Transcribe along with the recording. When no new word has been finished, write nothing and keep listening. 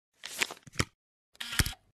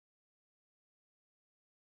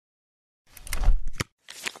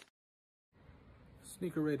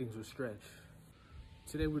Sneaker ratings with Stretch.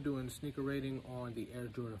 Today we're doing a sneaker rating on the Air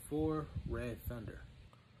Jordan 4 Red Thunder.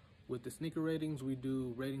 With the sneaker ratings, we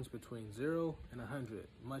do ratings between 0 and 100,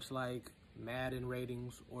 much like Madden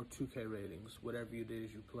ratings or 2K ratings, whatever it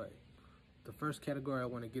is you play. The first category I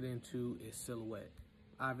want to get into is silhouette.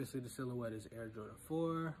 Obviously the silhouette is Air Jordan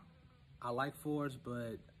 4. I like 4s,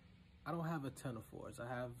 but I don't have a ton of 4s. I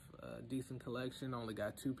have a decent collection, only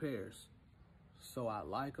got 2 pairs. So I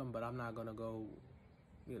like them, but I'm not gonna go,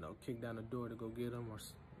 kick down the door to go get them or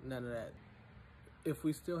none of that. If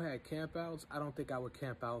we still had campouts, I don't think I would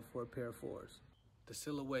camp out for a pair of 4s. The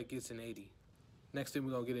silhouette gets an 80. Next thing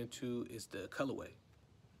we're gonna get into is the colorway.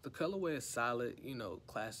 The colorway is solid,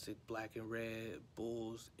 classic black and red,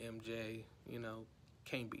 Bulls, MJ,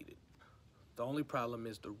 can't beat it. The only problem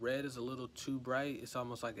is the red is a little too bright. It's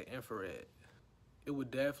almost like an infrared. It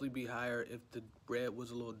would definitely be higher if the red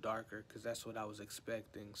was a little darker, because that's what I was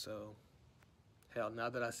expecting. So, hell, now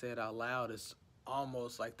that I say it out loud, it's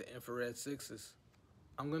almost like the infrared 6s.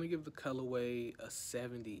 I'm going to give the colorway a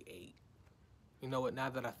 78. You know what, now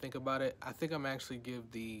that I think about it, I think I'm actually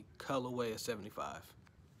give the colorway a 75.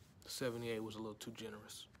 The 78 was a little too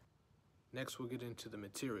generous. Next, we'll get into the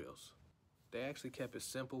materials. They actually kept it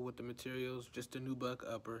simple with the materials, just a nubuck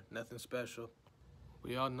upper, nothing special.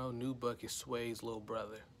 We all know nubuck is Suede's little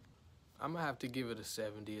brother. I'm gonna have to give it a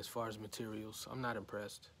 70 as far as materials. I'm not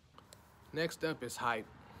impressed. Next up is hype.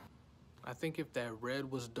 I think if that red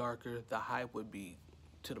was darker, the hype would be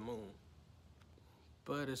to the moon.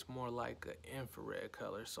 But it's more like an infrared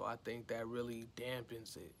color, so I think that really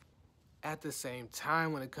dampens it. At the same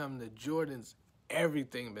time, when it comes to Jordans,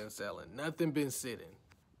 everything been selling, nothing been sitting.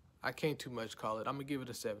 I can't too much call it. I'm gonna give it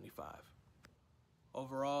a 75.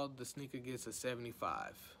 Overall, the sneaker gets a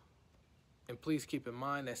 75. And please keep in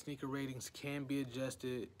mind that sneaker ratings can be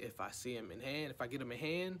adjusted if I see them in hand, if I get them in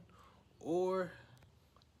hand, or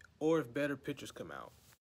if better pictures come out.